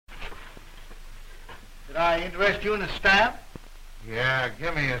Did I interest you in a stamp? Yeah,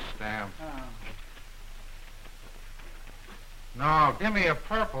 give me a stamp. Oh. No, give me a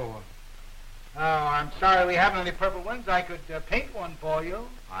purple one. Oh, I'm sorry we haven't any purple ones. I could paint one for you.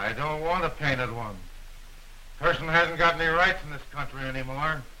 I don't want a painted one. Person hasn't got any rights in this country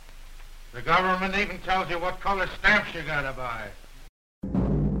anymore. The government even tells you what color stamps you gotta buy.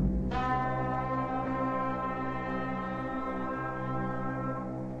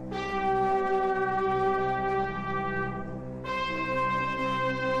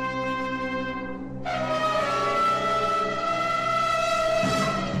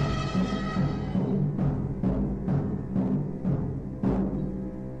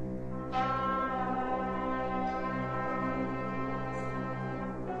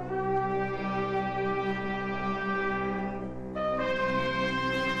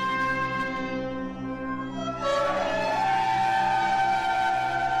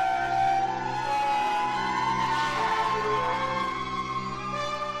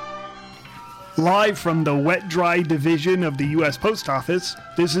 Live from the wet-dry division of the U.S. Post Office,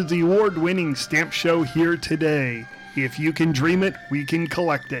 this is the award-winning Stamp Show Here Today. If you can dream it, we can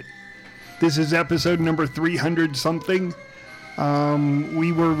collect it. This is episode number 300-something.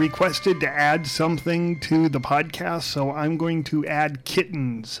 We were requested to add something to the podcast, so I'm going to add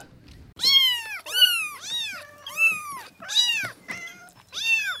kittens.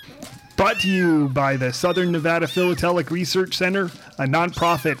 Brought to you by the Southern Nevada Philatelic Research Center, a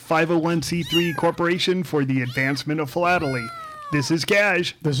nonprofit 501c3 corporation for the advancement of philately. This is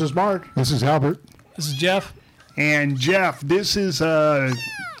Cash. This is Mark. This is Albert. This is Jeff. And Jeff, this is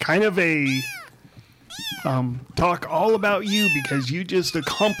kind of a talk all about you because you just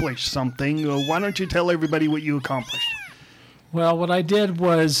accomplished something. Why don't you tell everybody what you accomplished? Well, what I did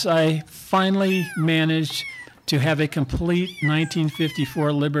was I finally managed to have a complete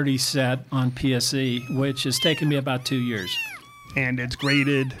 1954 Liberty set on PSE, which has taken me about 2 years. And it's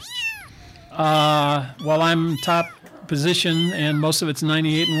graded? Well, I'm top position, and most of it's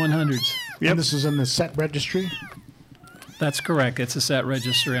 98 and 100s. Yep. And this is in the set registry? That's correct. It's a set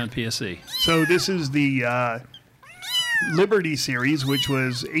registry on PSE. So this is the Liberty series, which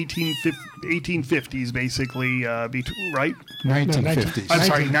was 1850s, basically, right? 1950s. I'm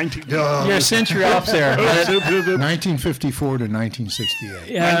sorry, You're a century off there. 1954 to 1968.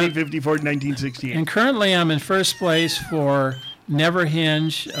 1954 to 1968. And currently I'm in first place for Never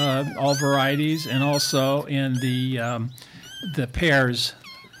Hinge, all varieties, and also in the pairs,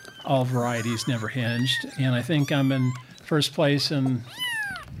 all varieties, Never Hinged. And I think I'm in first place in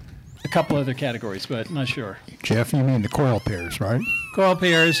a couple other categories, but not sure. Jeff, you mean the coil pairs, right? Coil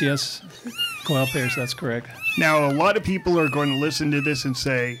pairs, yes. Coil pairs, that's correct. Now, a lot of people are going to listen to this and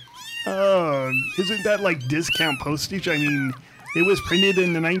say, oh, isn't that like discount postage? I mean, it was printed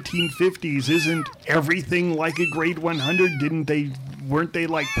in the 1950s. Isn't everything like a grade 100? Weren't they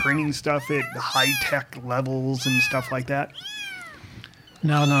like printing stuff at high-tech levels and stuff like that?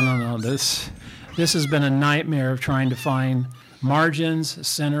 No. This has been a nightmare of trying to find margins,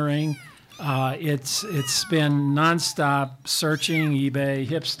 centering. It's been nonstop searching eBay,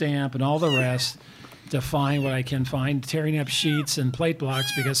 Hipstamp, and all the rest to find what I can find, tearing up sheets and plate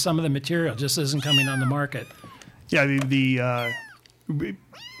blocks because some of the material just isn't coming on the market. Yeah,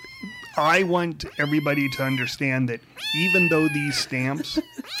 I want everybody to understand that even though these stamps,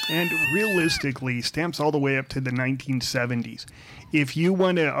 and realistically, stamps all the way up to the 1970s, if you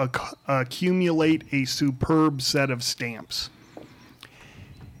want to accumulate a superb set of stamps,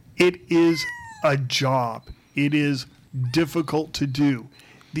 it is a job. It is difficult to do.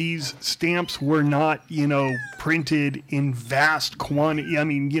 These stamps were not, printed in vast quantity. I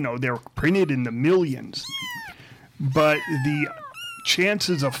mean, they're printed in the millions. But the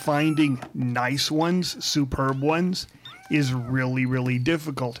chances of finding nice ones, superb ones, is really, really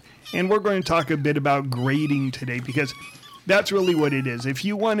difficult. And we're going to talk a bit about grading today because that's really what it is. If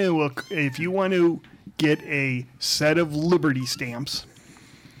you want to get a set of Liberty stamps,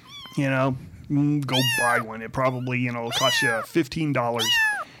 go buy one. It probably, will cost you $15,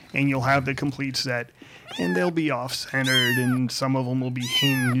 and you'll have the complete set. And they'll be off-centered, and some of them will be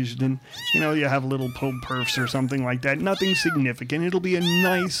hinged, and, you have little perfs or something like that. Nothing significant. It'll be a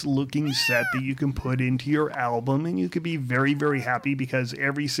nice-looking set that you can put into your album, and you could be very, very happy because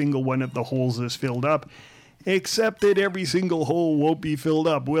every single one of the holes is filled up, except that every single hole won't be filled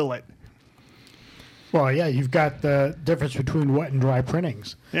up, will it? Well, yeah, you've got the difference between wet and dry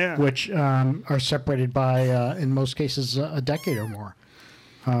printings, which are separated by, in most cases, a decade or more.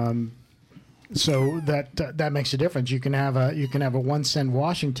 So that makes a difference. You can have a 1 cent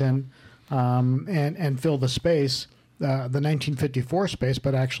Washington and fill the space the 1954 space,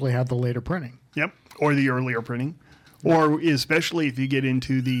 but actually have the later printing. Yep, or the earlier printing. Or especially if you get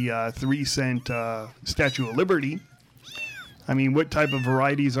into the 3 cent Statue of Liberty. I mean, what type of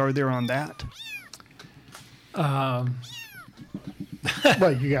varieties are there on that? Well,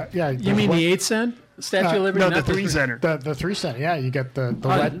 you got You mean the 8 cent Statue of Liberty? No, Not the 3 center. the 3 cent. Yeah, you got the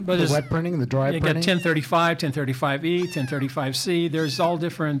wet printing, the dry You got printing. 1035, 1035E, 1035C. There's all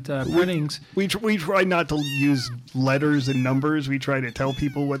different printings. We try not to use letters and numbers. We try to tell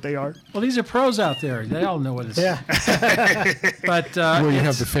people what they are. Well, these are pros out there. They all know what it's. Yeah, But Well, you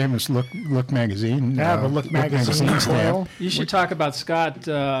have it's- the famous Look magazine. yeah, the Look magazine stamp. foil. you should talk about Scott,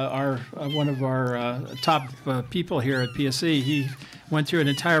 one of our top people here at PSC. He went through an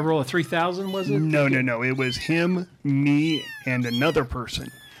entire roll of 3,000, was it? No. It was him, me, and another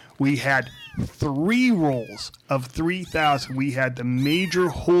person. We had 3 rolls of 3,000. We had the major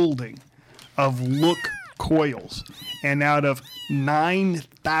holding of Look coils. And out of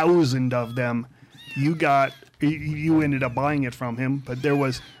 9,000 of them, you ended up buying it from him. But there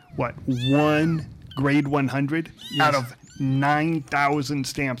was, one grade 100? Yes. Out of 9,000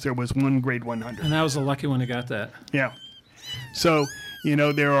 stamps, there was 1 grade 100. And I was the lucky one who got that. Yeah. So,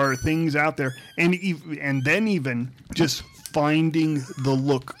 there are things out there, and then even just finding the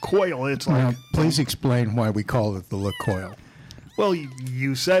Look coil. It's like, Now, please explain why we call it the Look coil. well,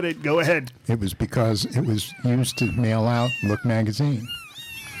 you said it. Go ahead. It was because it was used to mail out Look magazine.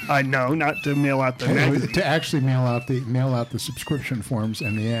 No, not to mail out the magazine. To actually mail out the subscription forms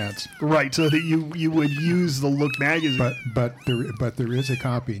and the ads. Right, so that you would use the Look magazine. But there is a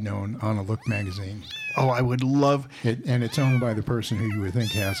copy known on a Look magazine. Oh, I would love. And it's owned by the person who you would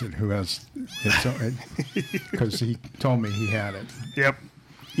think has it, who has it, because he told me he had it. Yep.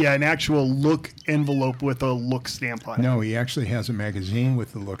 Yeah, an actual Look envelope with a Look stamp on it. No, he actually has a magazine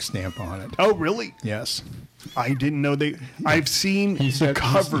with the Look stamp on it. Oh, really? Yes. I didn't know they. I've seen He said the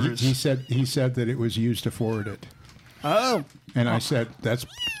covers. He said that it was used to forward it, Oh, and I said that's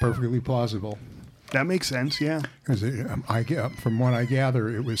perfectly plausible. that makes sense. Yeah. Because from what I gather,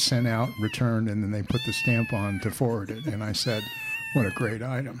 it was sent out, returned, and then they put the stamp on to forward it. And I said, "What a great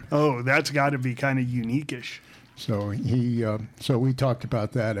item!" Oh, that's got to be kind of unique-ish. So so we talked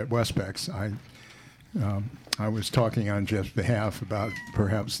about that at Westbex. I was talking on Jeff's behalf about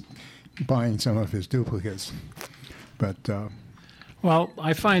perhaps buying some of his duplicates, but Well,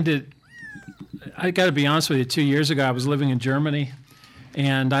 I find it. I got to be honest with you. 2 years ago, I was living in Germany,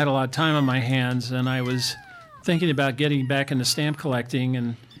 and I had a lot of time on my hands, and I was thinking about getting back into stamp collecting,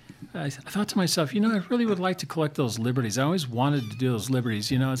 and I thought to myself, I really would like to collect those Liberties. I always wanted to do those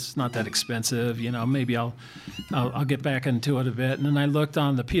Liberties. It's not that expensive. Maybe I'll get back into it a bit. And then I looked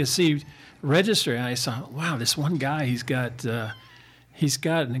on the PSC registry, and I saw, wow, this one guy, he's got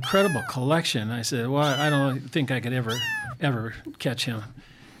an incredible collection. I said, well, I don't think I could ever catch him.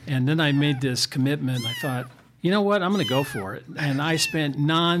 And then I made this commitment. I thought, you know what? I'm going to go for it. And I spent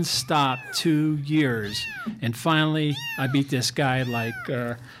nonstop 2 years. And finally, I beat this guy like,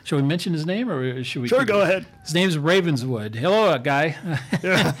 should we mention his name or should we? Sure, go ahead. His name's Ravenswood. Hello, guy.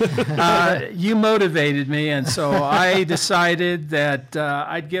 You motivated me. And so I decided that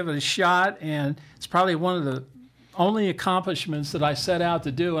I'd give it a shot. And it's probably one of the only accomplishments that I set out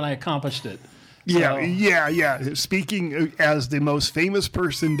to do, and I accomplished it. Yeah. Speaking as the most famous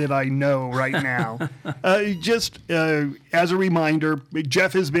person that I know right now, just as a reminder,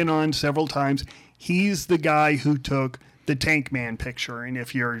 Jeff has been on several times. He's the guy who took the Tank Man picture. And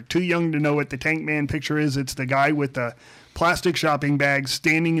if you're too young to know what the Tank Man picture is, it's the guy with the plastic shopping bag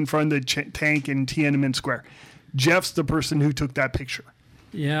standing in front of the tank in Tiananmen Square. Jeff's the person who took that picture.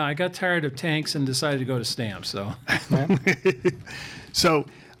 Yeah, I got tired of tanks and decided to go to stamps. So, So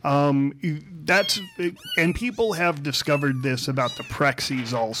that's, and people have discovered this about the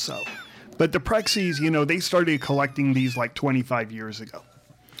Prexis also. But the Prexis, they started collecting these like 25 years ago.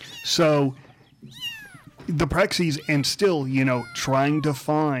 So the Prexis, and still, trying to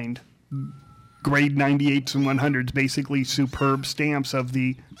find grade 98s and 100s, basically superb stamps of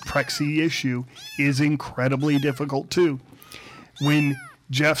the Prexi issue, is incredibly difficult too. When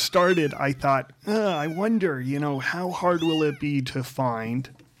Jeff started, I thought, I wonder, how hard will it be to find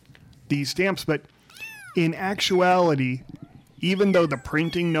these stamps? But in actuality, even though the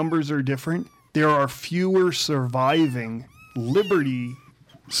printing numbers are different, there are fewer surviving Liberty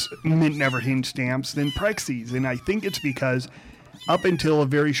mint never hinged stamps than Prexis. And I think it's because up until a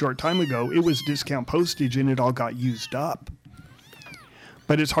very short time ago, it was discount postage and it all got used up.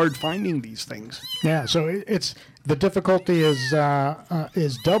 but it's hard finding these things. Yeah, so it's the difficulty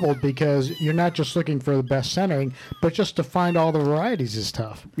is doubled because you're not just looking for the best centering, but just to find all the varieties is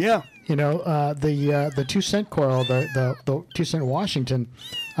tough. Yeah. The 2 cent coil, the 2 cent Washington,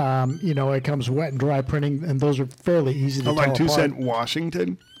 it comes wet and dry printing, and those are fairly easy to tell like 2 apart. cent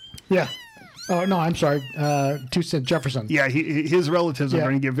Washington. Yeah. Oh no, I'm sorry. 2 cent Jefferson. Yeah, his relatives are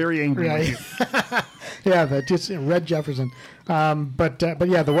going to get very angry with you. Yeah, the 2 cent Red Jefferson. But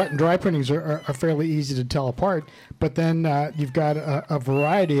yeah, the wet and dry printings are fairly easy to tell apart. But then you've got a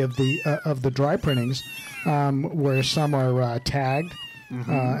variety of the dry printings, where some are tagged,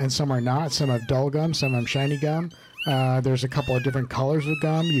 and some are not. Some have dull gum, some have shiny gum. There's a couple of different colors of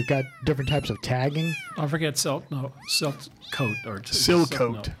gum. You've got different types of tagging. Don't forget silk coat or silk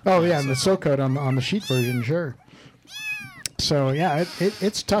coat. Oh yeah, and the silk coat on the sheet version, sure. So yeah,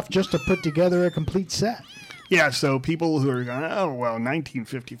 it's tough just to put together a complete set. Yeah, so people who are going,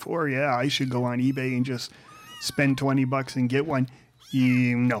 1954, yeah, I should go on eBay and just spend $20 and get one.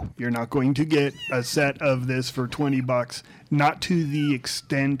 No, you're not going to get a set of this for $20. Not to the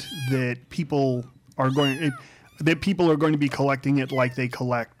extent that people are going to be collecting it like they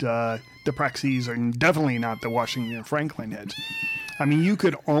collect the Prexis, and definitely not the Washington Franklin heads. I mean, you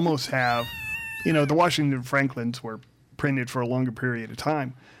could almost have, the Washington Franklins were printed for a longer period of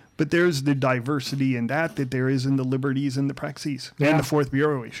time, but there's the diversity in that there is in the Liberties and the Prexis and the Fourth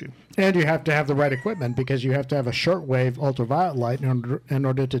Bureau issue. And you have to have the right equipment because you have to have a shortwave ultraviolet light in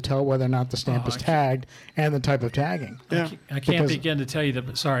order to tell whether or not the stamp is tagged and the type of tagging. Yeah. I can't begin to tell you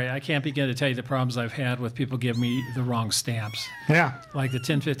the problems I've had with people giving me the wrong stamps. Yeah. Like the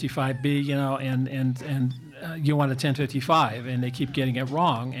 1055B, and you want a 1055, and they keep getting it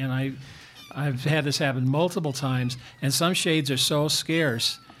wrong. And I've had this happen multiple times, and some shades are so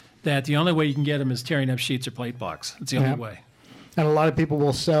scarce that the only way you can get them is tearing up sheets or plate blocks. It's the only way. And a lot of people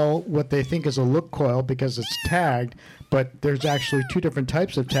will sell what they think is a look coil because it's tagged, but there's actually 2 different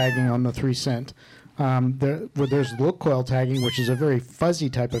types of tagging on the 3 cent. There's look coil tagging, which is a very fuzzy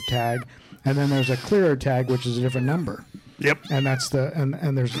type of tag, and then there's a clearer tag, which is a different number. Yep. And that's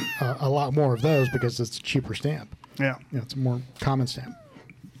and there's a lot more of those because it's a cheaper stamp. Yeah. It's a more common stamp.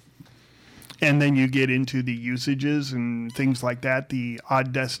 And then you get into the usages and things like that, the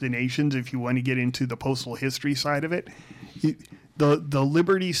odd destinations, if you want to get into the postal history side of it. The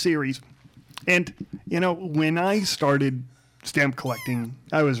Liberty series. And, when I started stamp collecting,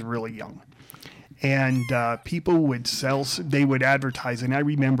 I was really young. And people would they would advertise. And I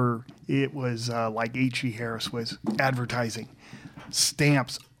remember it was like H.G. Harris was advertising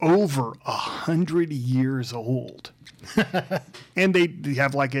stamps over 100 years old. And they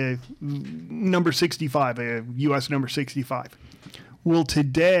have like a number 65, a U.S. number 65. Well,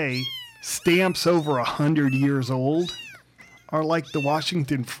 today, stamps over 100 years old are like the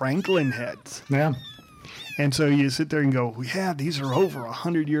Washington Franklin heads. Yeah. And so you sit there and go, yeah, these are over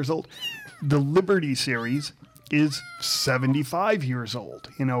 100 years old. The Liberty series is 75 years old,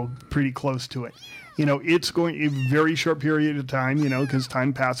 pretty close to it. It's going a very short period of time, because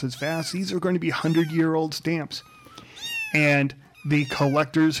time passes fast. These are going to be 100-year-old stamps. And the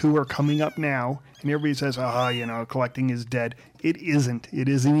collectors who are coming up now, and everybody says, collecting is dead. It isn't. It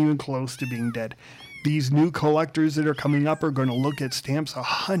isn't even close to being dead. These new collectors that are coming up are going to look at stamps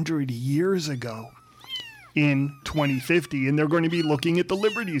 100 years ago in 2050, and they're going to be looking at the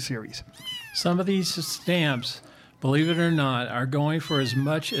Liberty series. Some of these stamps, believe it or not, are going for as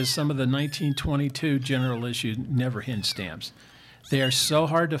much as some of the 1922 general issue Never Hint stamps. They are so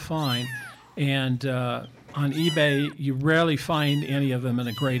hard to find, and on eBay, you rarely find any of them in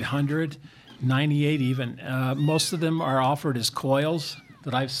a grade 100, 98 even. Most of them are offered as coils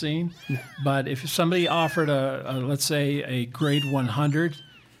that I've seen. But if somebody offered let's say, a grade 100,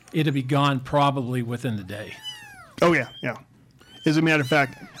 it'd be gone probably within the day. Oh, yeah. As a matter of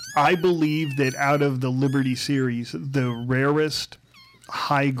fact, I believe that out of the Liberty series, the rarest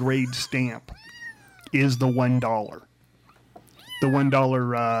high-grade stamp is the $1. The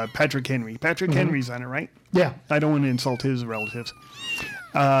 $1 Patrick Henry. Patrick Henry's on it, right? Yeah. I don't want to insult his relatives.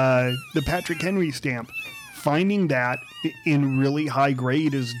 The Patrick Henry stamp, finding that in really high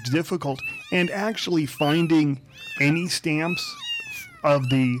grade is difficult. And actually finding any stamps of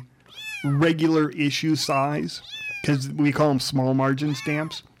the regular issue size, because we call them small margin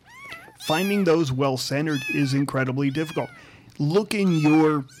stamps, finding those well-centered is incredibly difficult. Look in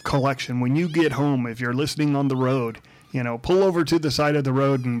your collection when you get home, if you're listening on the road, pull over to the side of the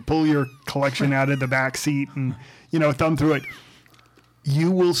road and pull your collection out of the back seat and, thumb through it.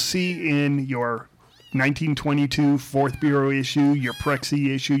 You will see in your 1922 Fourth Bureau issue, your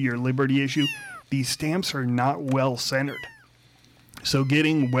Prexy issue, your Liberty issue, these stamps are not well centered. So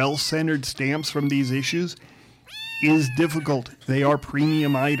getting well-centered stamps from these issues is difficult. They are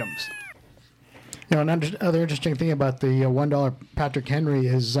premium items. You know, other interesting thing about the $1 Patrick Henry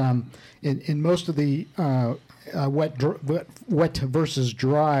is in most of the wet versus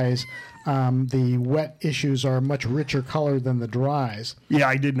dries, the wet issues are much richer color than the dries. Yeah,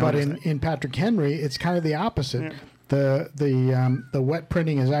 I did But notice that. in Patrick Henry, it's kind of the opposite. Yeah. The wet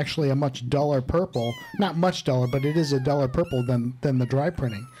printing is actually a much duller purple. Not much duller, but it is a duller purple than the dry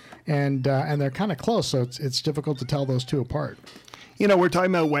printing, and they're kind of close. So it's difficult to tell those two apart. You know, we're talking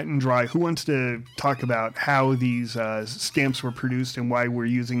about wet and dry. Who wants to talk about how these stamps were produced and why we're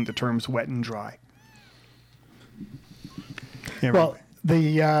using the terms wet and dry? Well,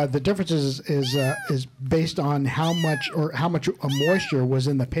 the difference is based on how much moisture was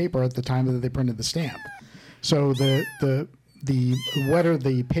in the paper at the time that they printed the stamp. So the wetter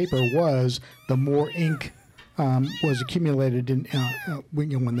the paper was, the more ink was accumulated in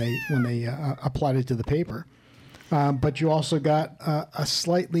when they applied it to the paper. But you also got a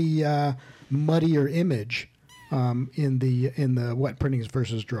slightly muddier image in the wet printings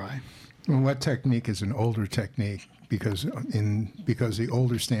versus dry. Well, wet technique is an older technique because the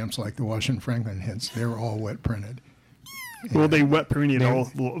older stamps like the Washington Franklin hits, they're all wet printed. Well, they wet printed all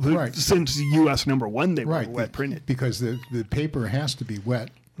right. Since U.S. #1. They were wet printed because the paper has to be wet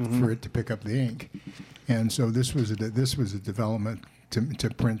for it to pick up the ink, and so this was a development to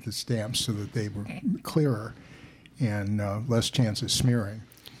print the stamps so that they were clearer and less chance of smearing.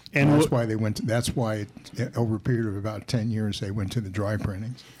 And that's why over a period of about 10 years they went to the dry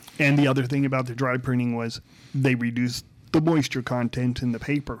printings. And the other thing about the dry printing was they reduced the moisture content in the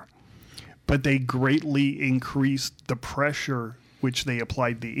paper, but they greatly increased the pressure which they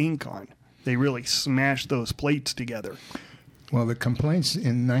applied the ink on. They really smashed those plates together. Well, the complaints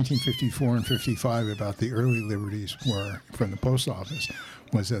in 1954 and 55 about the early Liberties were from the post office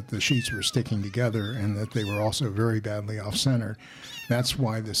was that the sheets were sticking together and that they were also very badly off-center. That's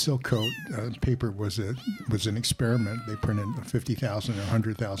why the silk coat paper was an experiment. They printed 50,000 or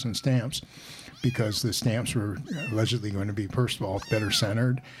 100,000 stamps because the stamps were allegedly going to be, first of all, better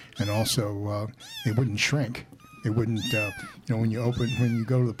centered, and also they wouldn't shrink. They wouldn't, when you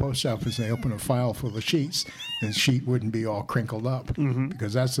go to the post office and they open a file full of sheets, the sheet wouldn't be all crinkled up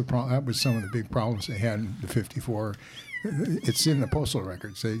because that's the problem. That was some of the big problems they had in the 54. It's in the postal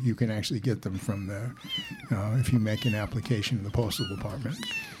records. So you can actually get them from if you make an application to the postal department.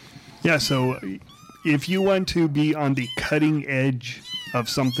 Yeah, so if you want to be on the cutting edge of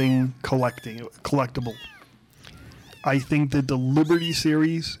something collectible, I think that the Liberty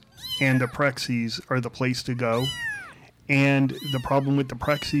series and the Prexis are the place to go. And the problem with the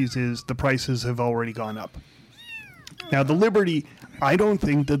Prexis is the prices have already gone up. Now, the Liberty, I don't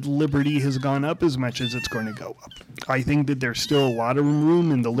think that the Liberty has gone up as much as it's going to go up. I think that there's still a lot of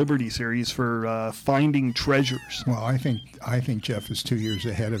room in the Liberty series for finding treasures. Well, I think Jeff is 2 years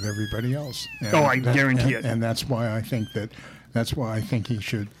ahead of everybody else. And I guarantee it. And that's why I think he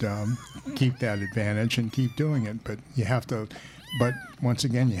should keep that advantage and keep doing it. But you have to. But once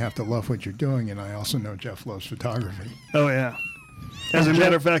again, you have to love what you're doing, and I also know Jeff loves photography. Oh, yeah. As a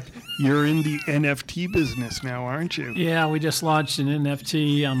matter of fact, you're in the NFT business now, aren't you? Yeah, we just launched an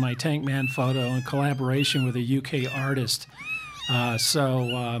NFT on my Tankman photo in collaboration with a UK artist.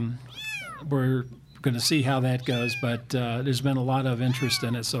 So we're going to see how that goes, but there's been a lot of interest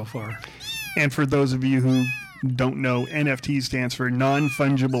in it so far. And for those of you who don't know, NFT stands for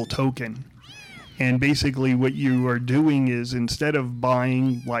non-fungible token. And basically what you are doing is instead of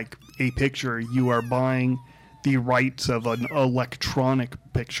buying like a picture, you are buying the rights of an electronic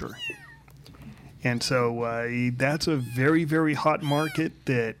picture. And so that's a very, very hot market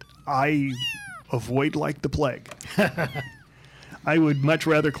that I avoid like the plague. I would much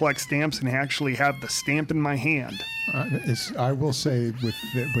rather collect stamps and actually have the stamp in my hand. I will say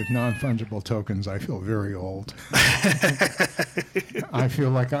with non-fungible tokens, I feel very old. I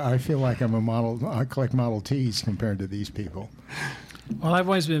feel like I'm a model. I collect Model Ts compared to these people. Well, I've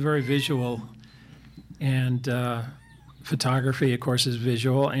always been very visual, and photography, of course, is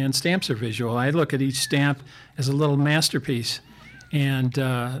visual, and stamps are visual. I look at each stamp as a little masterpiece, and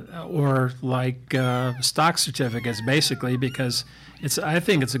or like stock certificates, basically, because I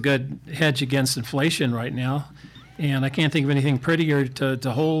think it's a good hedge against inflation right now. And I can't think of anything prettier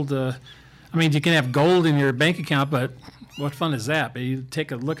to hold. I mean, you can have gold in your bank account, but what fun is that? But you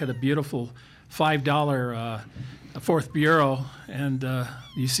take a look at a beautiful $5 Fourth Bureau, and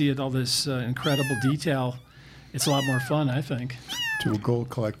you see all this incredible detail. It's a lot more fun, I think. to a gold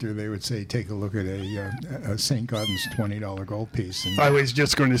collector, they would say, take a look at a St. Gaudens $20 gold piece. And I was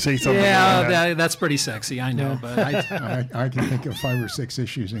just going to say something. Yeah, like that. that's pretty sexy. I know, but I can think of 5 or 6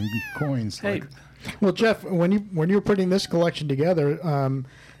 issues in coins. hey, Like, Well, Jeff, when you were putting this collection together,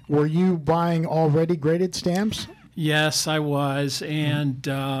 were you buying already graded stamps? yes, I was, and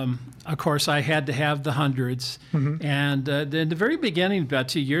of course, I had to have the hundreds. And in the very beginning, about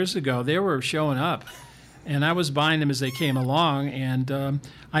 2 years ago, they were showing up, and I was buying them as they came along. And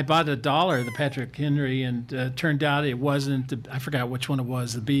I bought $1, the Patrick Henry, and turned out it wasn't. I forgot which one it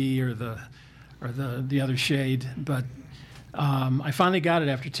was, the B or the other shade. But I finally got it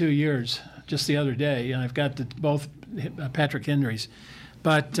after 2 years, just the other day, and I've got both Patrick Henrys.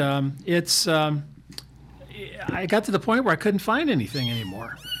 But I got to the point where I couldn't find anything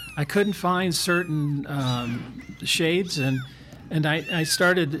anymore. I couldn't find certain shades, and I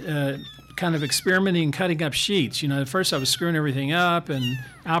started kind of experimenting, cutting up sheets. At first I was screwing everything up, and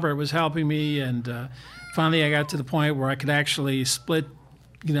Albert was helping me, and finally I got to the point where I could actually split,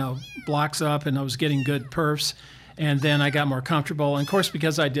 blocks up, and I was getting good perfs. And then I got more comfortable. And of course,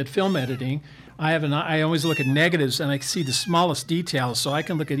 because I did film editing, I always look at negatives, and I see the smallest details. So I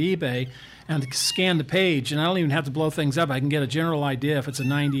can look at eBay and scan the page, and I don't even have to blow things up. I can get a general idea if it's a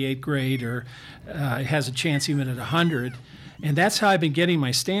 98 grade or it has a chance even at 100. And that's how I've been getting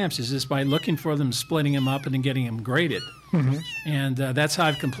my stamps, is just by looking for them, splitting them up, and then getting them graded. And that's how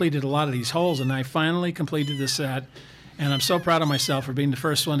I've completed a lot of these holes. And I finally completed the set, and I'm so proud of myself for being the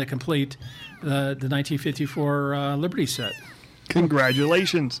first one to complete the 1954 Liberty set.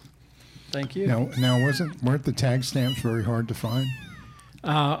 Congratulations. Thank you. now weren't the tag stamps very hard to find?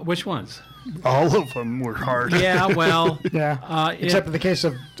 Which ones? All of them were hard. Yeah, well, Yeah. Except in the case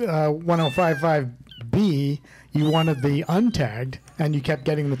of 1055B, you wanted the untagged, and you kept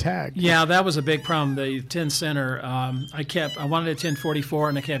getting the tag. yeah, that was a big problem. The 10 center, I wanted a 1044,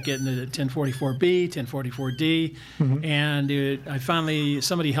 and I kept getting the 1044B, 1044D, and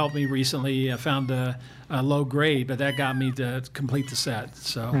somebody helped me recently. I found a low grade, but that got me to complete the set.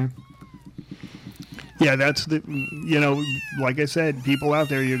 So. Yeah, that's like I said, people out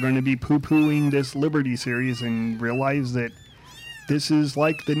there, you're going to be poo-pooing this Liberty series and realize that this is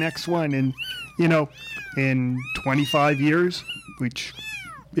like the next one. And, in 25 years, which,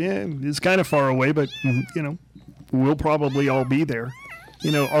 is kind of far away, but, we'll probably all be there.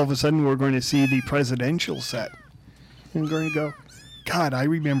 All of a sudden we're going to see the presidential set. And we're going to go, God, I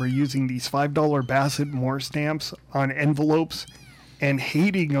remember using these $5 Bassett Moore stamps on envelopes and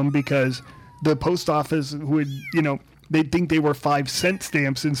hating them because the post office would, they'd think they were 5-cent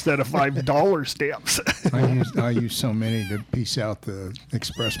stamps instead of $5 stamps. I used so many to piece out the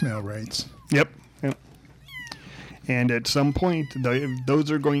express mail rates. Yep. And at some point,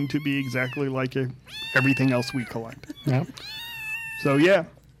 those are going to be exactly like everything else we collect. Yeah. So, yeah.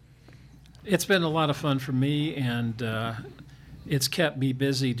 It's been a lot of fun for me, and it's kept me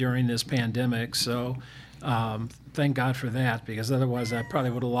busy during this pandemic. So thank God for that, because otherwise I probably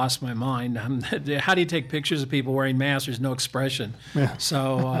would have lost my mind. How do you take pictures of people wearing masks? There's no expression. Yeah.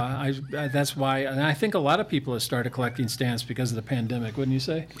 So that's why, and I think a lot of people have started collecting stamps because of the pandemic, wouldn't you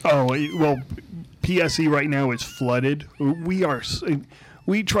say? Oh, well, PSE right now is flooded. We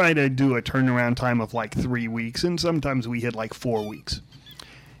try to do a turnaround time of like 3 weeks, and sometimes we hit like 4 weeks.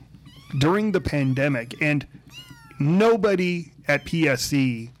 During the pandemic, and nobody at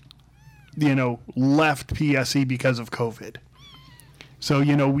PSE, left PSE because of COVID. So,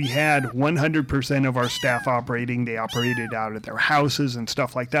 we had 100% of our staff operating. They operated out of their houses and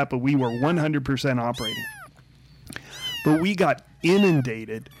stuff like that, but we were 100% operating. But we got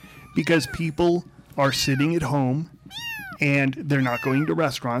inundated because people are sitting at home and they're not going to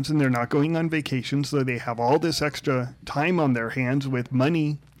restaurants and they're not going on vacation, so they have all this extra time on their hands with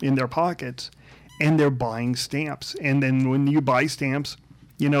money in their pockets, and they're buying stamps. And then when you buy stamps,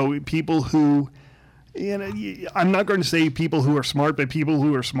 people who, I'm not going to say people who are smart, but people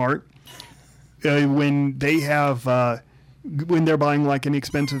who are smart, when they have, when they're buying like an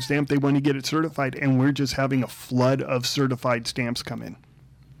expensive stamp, they want to get it certified, and we're just having a flood of certified stamps come in.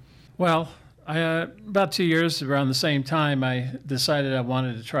 Well, about 2 years around the same time, I decided I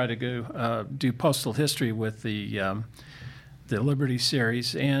wanted to try to go do postal history with the Liberty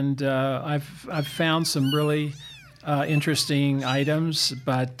series, and I've found some really interesting items,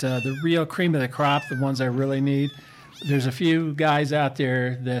 but the real cream of the crop, the ones I really need, there's a few guys out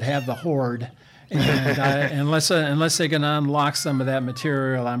there that have the hoard, and unless they're going to unlock some of that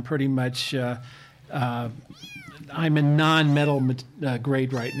material, I'm pretty much I'm in non-metal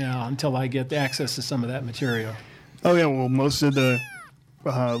grade right now until I get access to some of that material. Oh yeah, well, most of the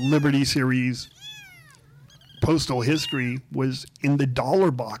Liberty series postal history was in the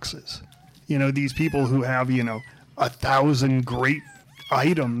dollar boxes. You know, these people who have, 1,000 great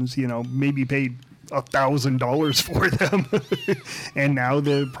items, maybe paid $1,000 for them. And now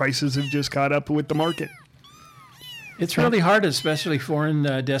the prices have just caught up with the market. It's really hard, especially foreign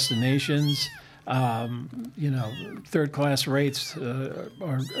destinations. Third class rates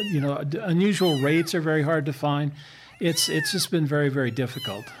or unusual rates are very hard to find. It's just been very, very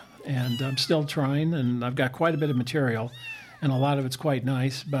difficult. And I'm still trying, and I've got quite a bit of material, and a lot of it's quite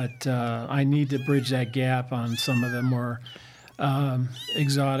nice, but I need to bridge that gap on some of the more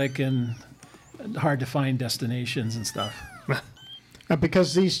exotic and hard to find destinations and stuff.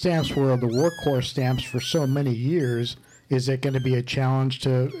 Because these stamps were the workhorse stamps for so many years, is it going to be a challenge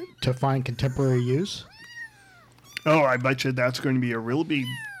to find contemporary use? Oh, I bet you that's going to be a real big...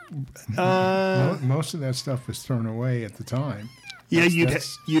 Most of that stuff was thrown away at the time. Yeah,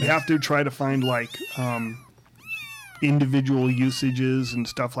 you'd have to try to find individual usages and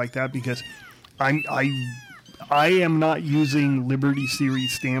stuff like that, because I am not using Liberty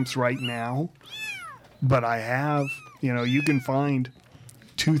Series stamps right now, but I have. You can find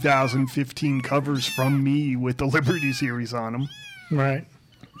 2015 covers from me with the Liberty Series on them. Right.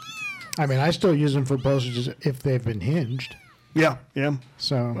 I mean, I still use them for postages if they've been hinged. Yeah.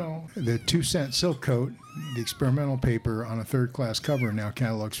 So, well, the 2-cent silk coat, the experimental paper on a third-class cover now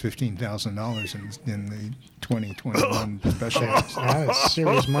catalogs $15,000 in the 2021 special. that is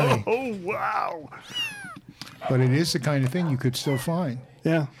serious money. Oh, wow. But it is the kind of thing you could still find.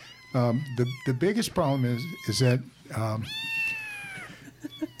 Yeah. The biggest problem is that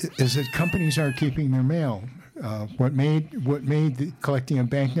companies aren't keeping their mail. What made the collecting of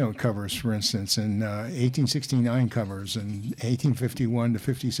banknote covers, for instance, in 1869 covers and 1851 to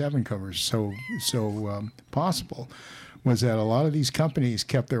 57 covers so possible, was that a lot of these companies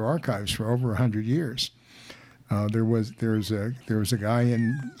kept their archives for over 100 years. There was a guy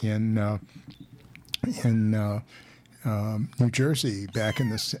in New Jersey back in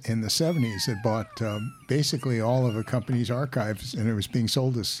the 70s that bought basically all of a company's archives, and it was being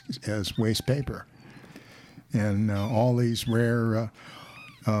sold as waste paper. And all these rare,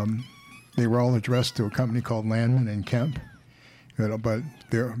 they were all addressed to a company called Landman and Kemp, but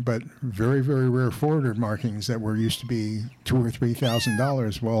very, very rare forwarded markings that were used to be $2,000 or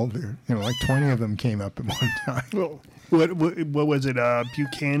 $3,000. Well, like 20 of them came up at one time. Well, what was it?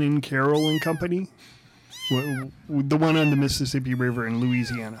 Buchanan, Carroll and Company, the one on the Mississippi River in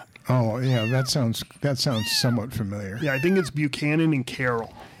Louisiana. Oh yeah, that sounds somewhat familiar. Yeah, I think it's Buchanan and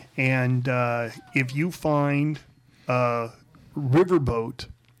Carroll. And if you find a riverboat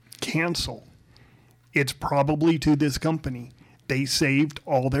cancel, it's probably to this company. They saved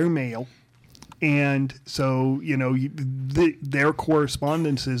all their mail. And so, their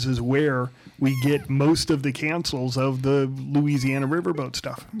correspondences is where we get most of the cancels of the Louisiana riverboat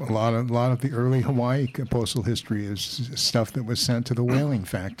stuff. A lot of the early Hawaii postal history is stuff that was sent to the whaling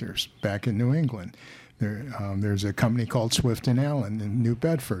factors back in New England. There's a company called Swift and Allen in New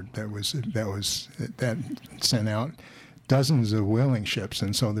Bedford that sent out dozens of whaling ships,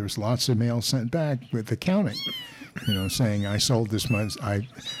 and so there's lots of mail sent back with accounting, saying I sold this much.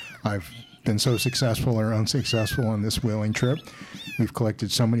 I've been so successful or unsuccessful on this whaling trip. We've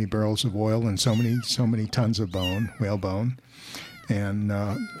collected so many barrels of oil and so many tons of whale bone, and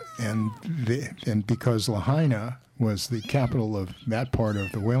because Lahaina was the capital of that part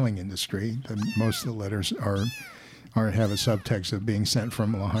of the whaling industry, most of the letters have a subtext of being sent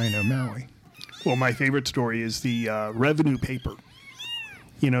from Lahaina, Maui. Well, my favorite story is the revenue paper.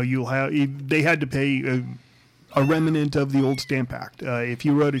 They had to pay a remnant of the old Stamp Act. If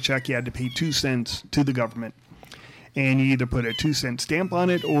you wrote a check, you had to pay 2 cents to the government. And you either put a 2-cent stamp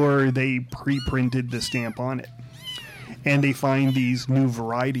on it or they pre-printed the stamp on it. And they find these new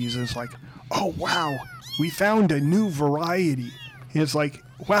varieties. And it's like, oh, wow, we found a new variety. And it's like,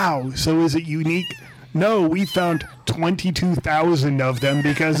 wow, so is it unique? No, we found 22,000 of them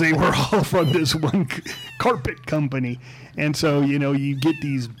because they were all from this one carpet company. And so, you get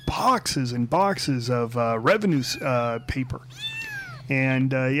these boxes and boxes of revenue paper.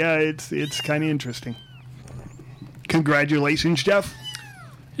 And, it's kind of interesting. Congratulations, Jeff.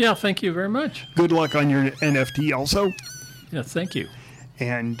 Yeah, thank you very much. Good luck on your NFT also. Yeah, thank you.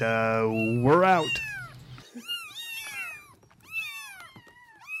 And we're out.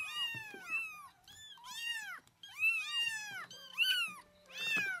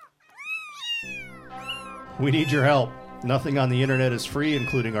 We need your help. Nothing on the internet is free,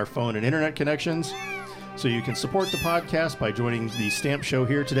 including our phone and internet connections. So you can support the podcast by joining the Stamp Show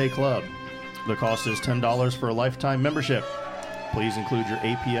Here Today Club. The cost is $10 for a lifetime membership. Please include your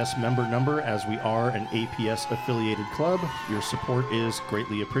APS member number, as we are an APS-affiliated club. Your support is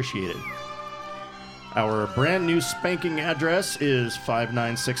greatly appreciated. Our brand new spanking address is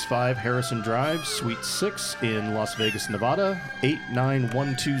 5965 Harrison Drive, Suite 6 in Las Vegas, Nevada,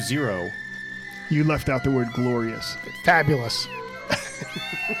 89120. You left out the word glorious. Fabulous.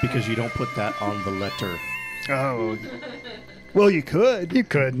 Because you don't put that on the letter. Oh. Well, you could. You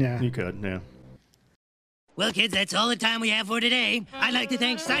could, yeah. You could, yeah. Well, kids, that's all the time we have for today. I'd like to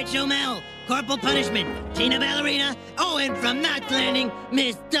thank Sideshow Mel, Corporal Punishment, Tina Ballerina, and from Knots Landing,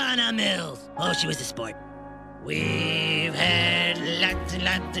 Miss Donna Mills. Oh, she was a sport. We've had lots and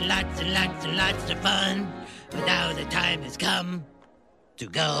lots and lots and lots and lots of fun, but now the time has come to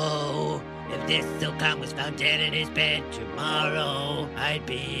go. If this Silcom was found dead in his bed tomorrow, I'd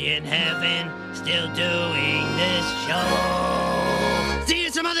be in heaven still doing this show. See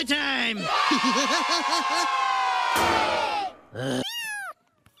you some other time.